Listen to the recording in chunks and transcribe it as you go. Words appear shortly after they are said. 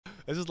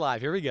This is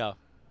live. Here we go.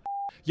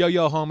 Yo,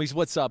 homies,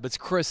 what's up? It's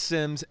Chris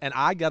Sims, and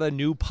I got a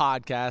new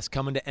podcast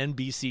coming to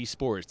NBC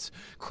Sports.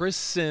 Chris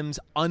Sims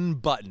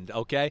Unbuttoned,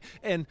 okay?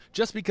 And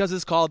just because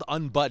it's called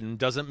Unbuttoned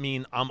doesn't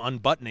mean I'm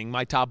unbuttoning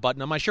my top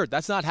button on my shirt.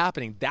 That's not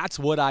happening. That's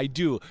what I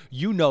do.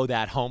 You know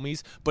that,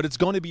 homies. But it's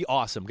going to be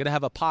awesome. Going to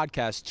have a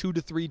podcast 2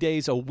 to 3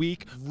 days a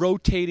week,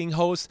 rotating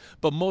hosts.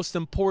 But most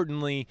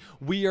importantly,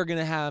 we are going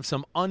to have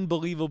some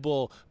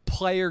unbelievable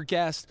player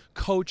guest,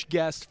 coach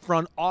guest,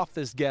 front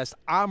office guest.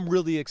 I'm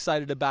really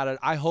excited about it.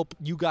 I hope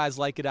you guys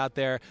like it out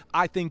there.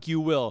 I think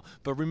you will.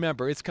 But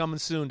remember, it's coming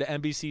soon to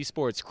NBC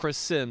Sports. Chris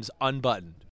Sims Unbuttoned.